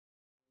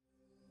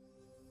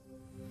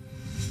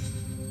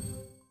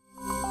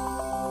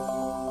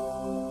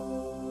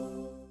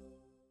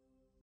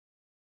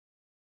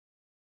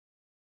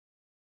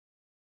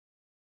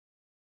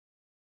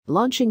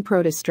Launching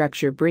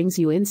ProtaStructure brings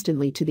you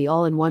instantly to the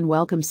all-in-one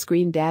welcome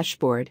screen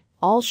dashboard,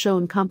 all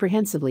shown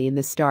comprehensively in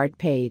the Start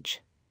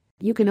page.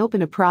 You can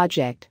open a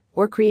project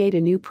or create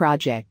a new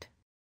project.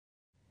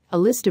 A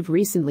list of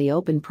recently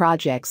opened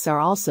projects are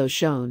also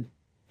shown.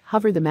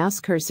 Hover the mouse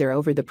cursor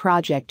over the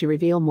project to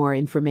reveal more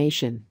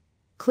information.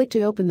 Click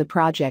to open the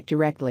project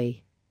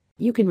directly.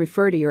 You can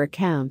refer to your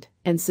account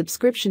and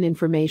subscription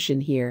information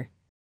here.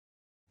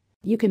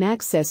 You can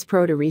access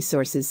Prota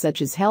resources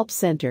such as Help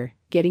Center,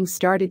 Getting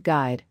Started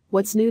Guide,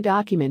 What's New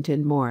document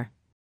and more.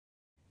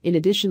 In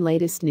addition,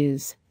 latest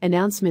news,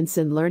 announcements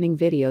and learning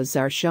videos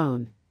are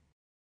shown.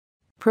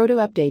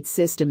 Prota Update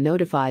System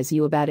notifies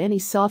you about any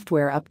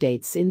software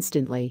updates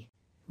instantly.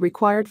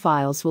 Required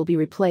files will be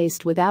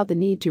replaced without the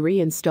need to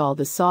reinstall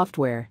the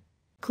software.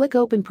 Click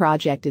Open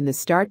Project in the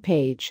Start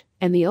page,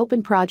 and the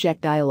Open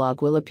Project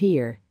dialog will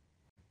appear.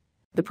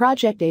 The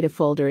project data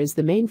folder is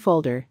the main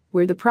folder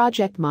where the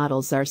project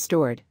models are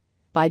stored.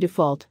 By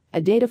default, a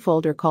data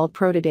folder called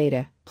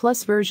ProtaData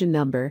plus version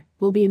number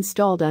will be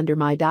installed under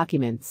My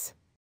Documents.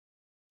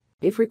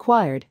 If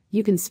required,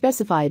 you can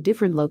specify a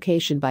different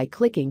location by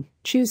clicking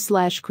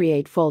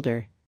Choose/Create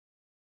Folder.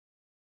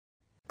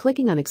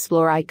 Clicking on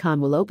Explore icon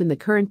will open the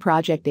current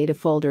project data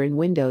folder in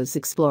Windows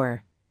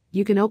Explorer.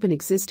 You can open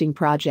existing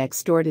projects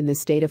stored in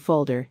this data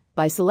folder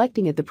by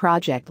selecting at the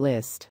project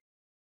list.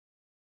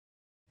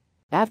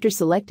 After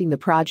selecting the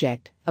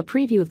project, a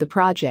preview of the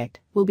project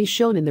will be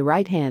shown in the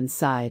right-hand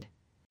side.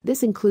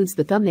 This includes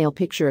the thumbnail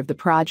picture of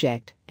the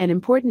project and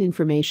important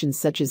information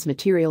such as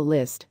material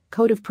list,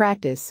 code of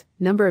practice,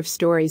 number of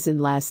stories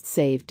and last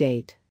saved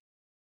date.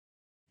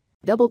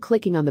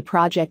 Double-clicking on the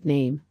project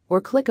name or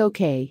click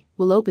OK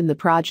will open the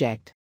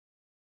project.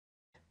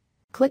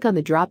 Click on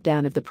the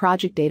drop-down of the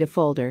project data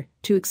folder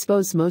to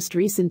expose most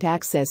recent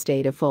access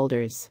data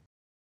folders.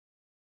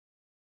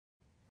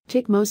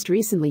 Tick Most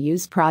Recently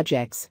Used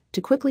Projects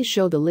to quickly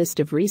show the list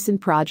of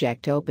recent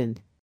project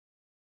opened.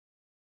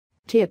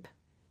 Tip: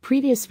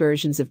 previous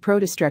versions of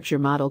ProtaStructure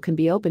model can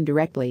be opened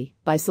directly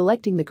by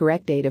selecting the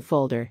correct data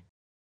folder.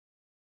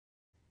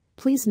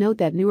 Please note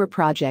that newer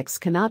projects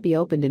cannot be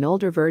opened in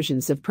older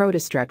versions of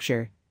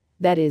ProtaStructure.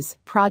 That is,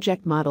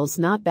 project models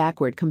not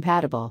backward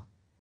compatible.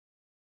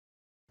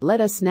 Let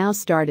us now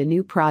start a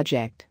new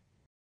project.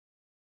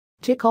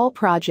 Tick all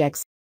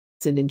projects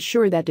and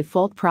ensure that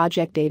default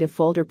project data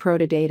folder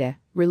ProtaData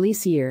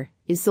release year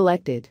is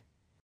selected.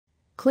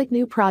 Click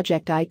New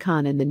Project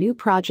icon and the New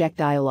Project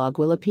dialog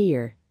will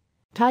appear.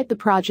 Type the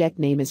project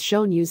name as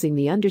shown using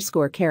the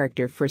underscore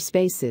character for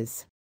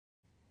spaces.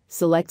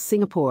 Select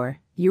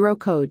Singapore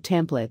Eurocode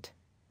template.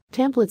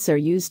 Templates are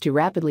used to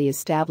rapidly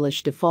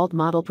establish default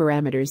model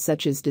parameters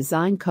such as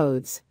design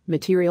codes,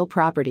 material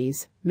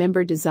properties,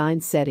 member design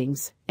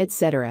settings,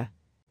 etc.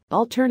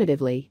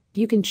 Alternatively,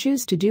 you can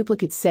choose to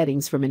duplicate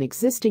settings from an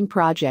existing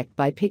project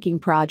by picking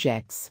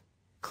Projects.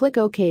 Click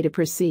OK to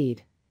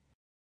proceed.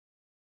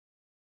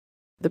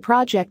 The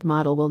project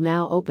model will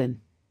now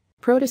open.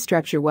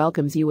 ProtaStructure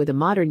welcomes you with a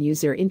modern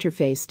user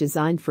interface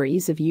designed for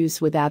ease of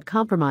use without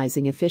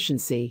compromising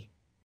efficiency.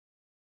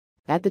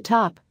 At the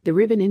top, the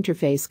ribbon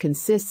interface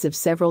consists of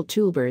several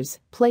toolbars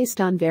placed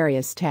on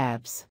various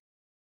tabs.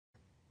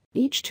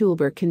 Each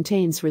toolbar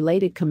contains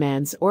related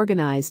commands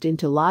organized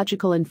into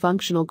logical and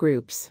functional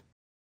groups.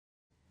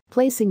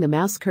 Placing the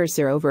mouse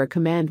cursor over a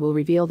command will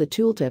reveal the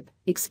tooltip,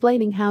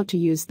 explaining how to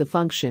use the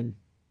function.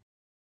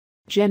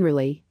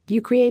 Generally,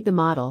 you create the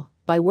model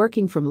by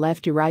working from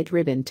left to right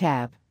ribbon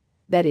tab.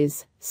 That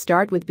is,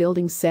 start with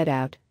building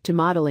setout, to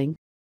modeling,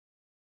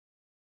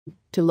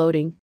 to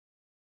loading,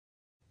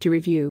 to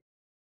review,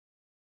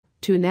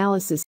 to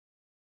analysis,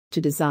 to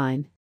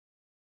design,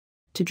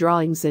 to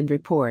drawings and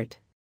report.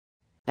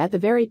 At the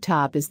very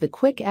top is the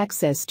Quick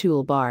Access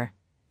toolbar.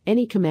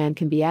 Any command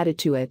can be added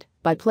to it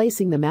by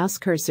placing the mouse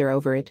cursor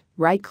over it,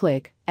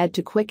 right-click, Add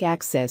to Quick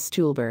Access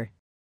toolbar.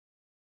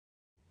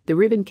 The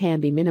ribbon can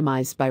be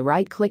minimized by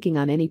right-clicking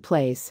on any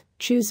place,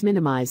 choose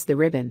Minimize the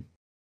ribbon.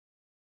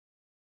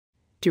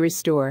 To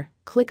restore,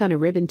 click on a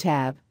ribbon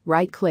tab,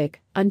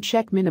 right-click,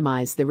 uncheck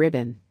Minimize the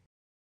ribbon.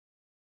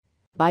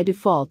 By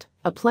default,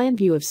 a plan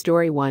view of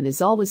Story 1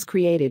 is always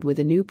created with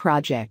a new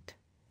project.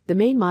 The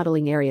main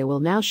modeling area will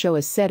now show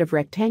a set of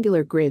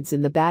rectangular grids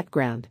in the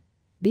background.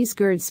 These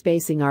grid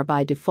spacing are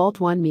by default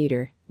 1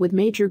 meter, with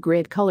major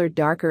grid colored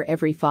darker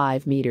every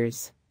 5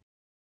 meters.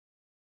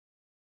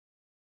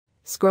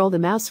 Scroll the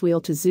mouse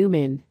wheel to zoom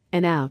in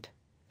and out.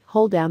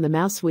 Hold down the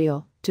mouse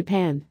wheel to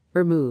pan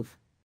or move.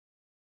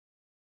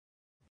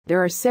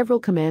 There are several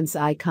commands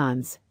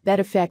icons that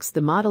affects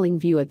the modeling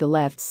view at the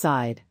left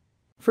side.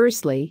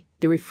 Firstly,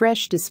 the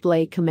Refresh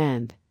Display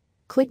command.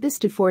 Click this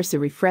to force a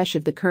refresh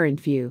of the current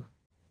view.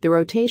 The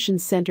Rotation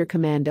Center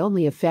command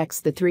only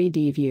affects the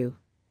 3D view.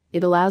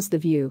 It allows the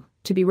view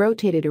to be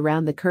rotated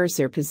around the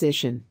cursor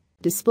position.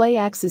 Display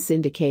Axis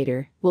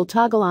Indicator will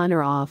toggle on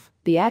or off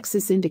the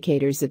axis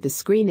indicators at the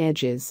screen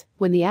edges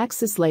when the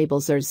axis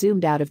labels are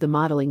zoomed out of the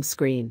modeling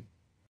screen.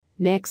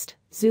 Next,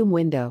 Zoom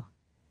Window.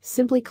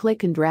 Simply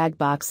click and drag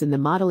box in the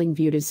modeling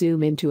view to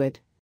zoom into it.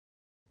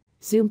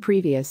 Zoom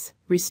Previous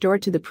Restore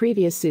to the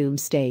previous zoom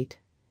state.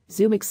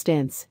 Zoom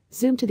extents,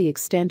 zoom to the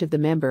extent of the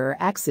member or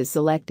axis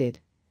selected.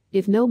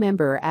 If no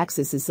member or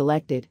axis is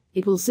selected,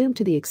 it will zoom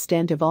to the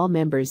extent of all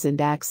members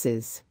and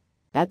axes.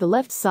 At the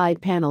left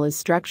side panel is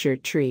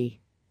Structured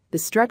Tree. The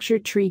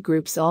structured tree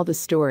groups all the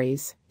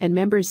stories and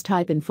members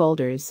type in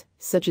folders,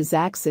 such as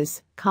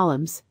axis,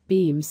 columns,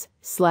 beams,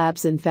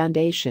 slabs, and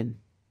foundation.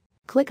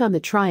 Click on the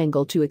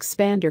triangle to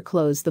expand or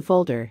close the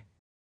folder.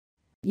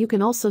 You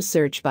can also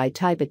search by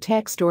type of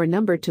text or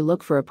number to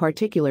look for a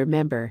particular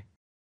member.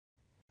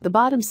 The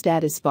bottom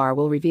status bar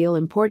will reveal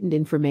important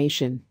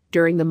information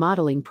during the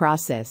modeling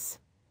process.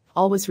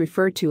 Always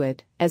refer to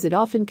it, as it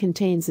often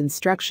contains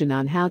instruction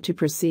on how to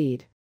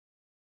proceed.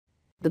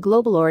 The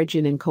global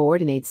origin and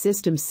coordinate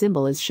system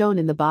symbol is shown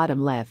in the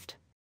bottom left.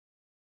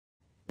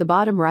 The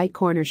bottom right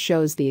corner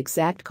shows the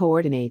exact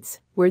coordinates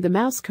where the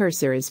mouse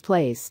cursor is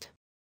placed.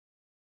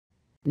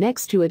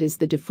 Next to it is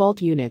the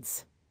default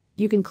units.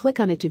 You can click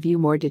on it to view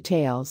more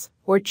details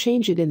or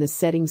change it in the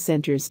Setting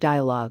Centers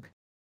dialog.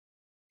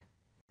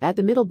 At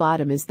the middle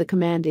bottom is the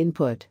command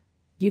input.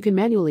 You can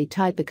manually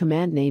type the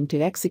command name to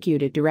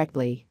execute it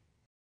directly.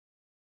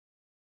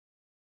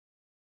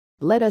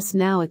 Let us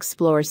now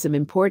explore some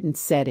important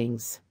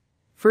settings.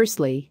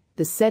 Firstly,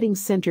 the Settings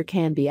Center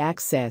can be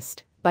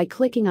accessed by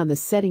clicking on the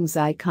Settings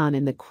icon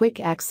in the Quick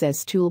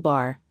Access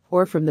toolbar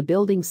or from the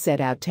Building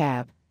Setout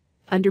tab.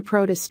 Under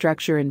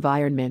ProtaStructure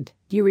Environment,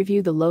 you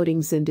review the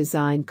loadings and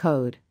design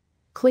code.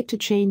 Click to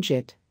change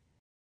it.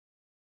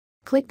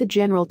 Click the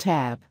General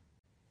tab.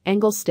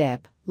 Angle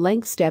step,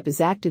 length step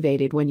is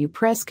activated when you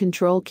press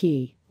Ctrl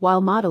key while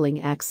modeling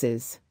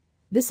axes.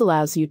 This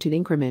allows you to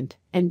increment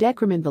and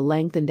decrement the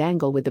length and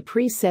angle with the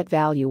preset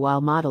value while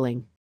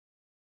modeling.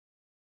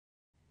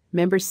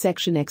 Member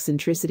Section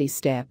Eccentricity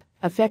step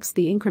affects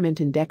the increment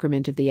and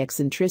decrement of the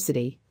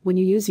eccentricity when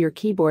you use your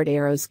keyboard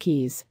arrows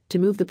keys to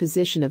move the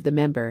position of the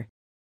member.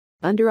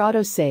 Under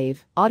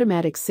Autosave,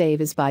 automatic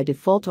save is by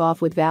default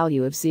off with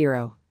value of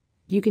 0.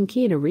 You can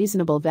key in a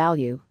reasonable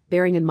value,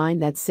 bearing in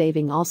mind that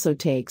saving also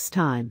takes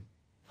time.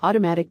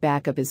 Automatic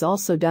backup is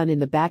also done in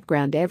the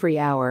background every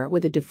hour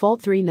with a default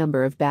 3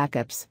 number of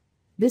backups.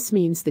 This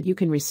means that you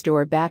can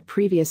restore back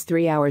previous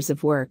 3 hours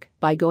of work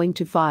by going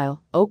to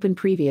File, Open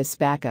Previous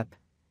Backup.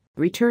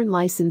 Return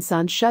license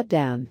on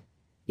shutdown.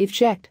 If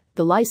checked,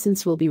 the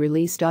license will be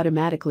released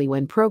automatically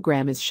when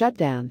program is shut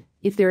down,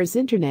 if there is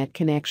internet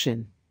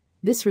connection.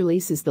 This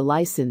releases the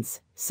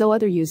license, so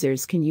other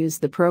users can use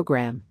the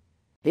program.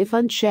 If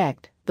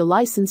unchecked, the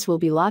license will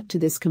be locked to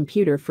this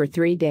computer for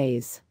 3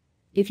 days.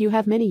 If you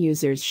have many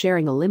users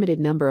sharing a limited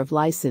number of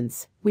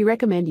license, we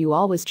recommend you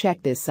always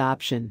check this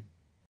option.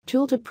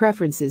 Tooltip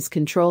Preferences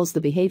controls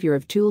the behavior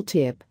of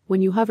tooltip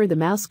when you hover the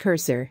mouse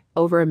cursor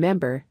over a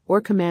member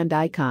or command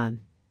icon.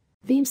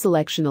 Theme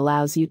selection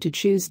allows you to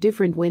choose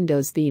different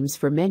Windows themes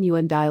for menu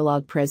and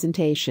dialog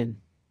presentation.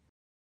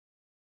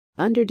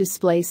 Under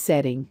Display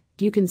Setting,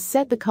 you can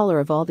set the color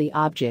of all the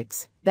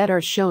objects that are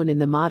shown in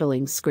the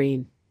modeling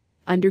screen.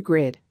 Under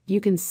Grid,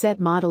 you can set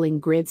modeling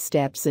grid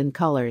steps and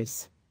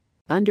colors.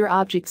 Under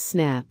Object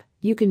Snap,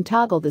 you can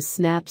toggle the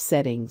snap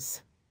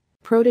settings.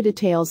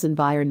 ProtaDetails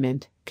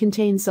Environment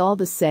contains all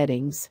the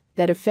settings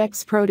that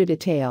affects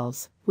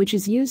ProtaDetails, which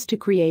is used to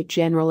create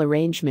general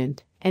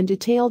arrangement and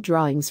detailed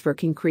drawings for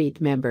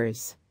concrete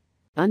members.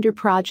 Under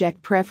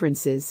Project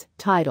Preferences,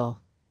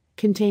 Title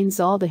contains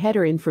all the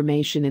header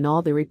information in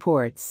all the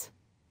reports.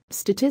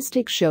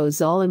 Statistics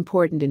shows all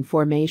important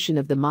information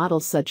of the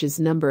model such as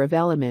number of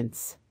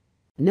elements.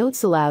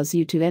 Notes allows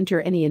you to enter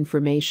any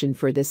information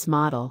for this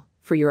model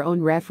for your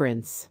own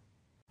reference.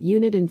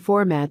 Unit and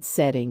Format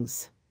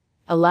Settings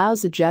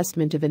allows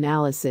adjustment of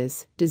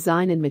analysis,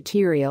 design and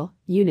material,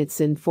 units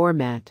and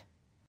format.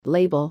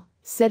 Label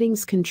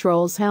settings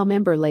controls how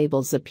member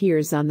labels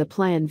appears on the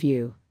plan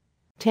view.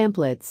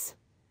 Templates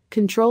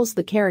controls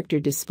the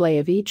character display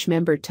of each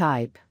member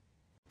type.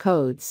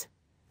 Codes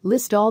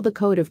list all the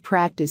code of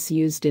practice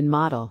used in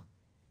model.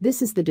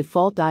 This is the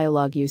default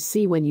dialog you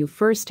see when you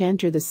first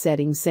enter the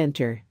Settings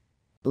Center.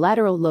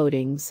 Lateral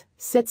loadings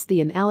sets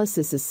the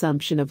analysis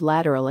assumption of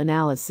lateral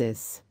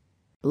analysis.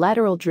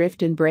 Lateral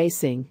drift and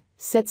bracing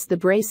sets the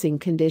bracing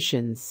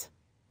conditions.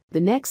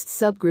 The next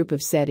subgroup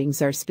of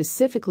settings are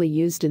specifically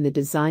used in the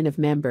design of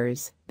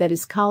members, that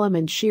is column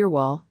and shear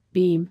wall,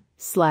 beam,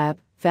 slab,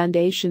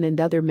 foundation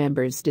and other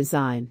members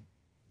design.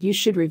 You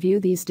should review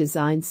these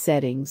design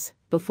settings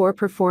before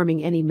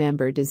performing any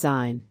member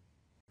design.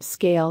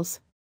 Scales,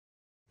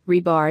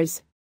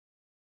 rebars,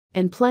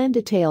 and plan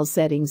detail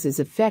settings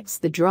affects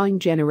the drawing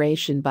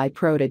generation by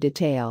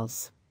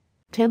ProtaDetails.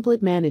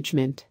 Template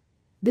management.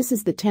 This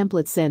is the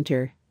template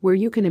center, where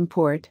you can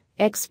import,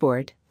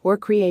 export, or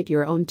create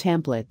your own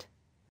template.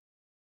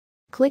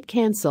 Click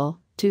Cancel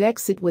to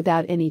exit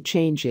without any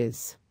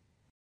changes.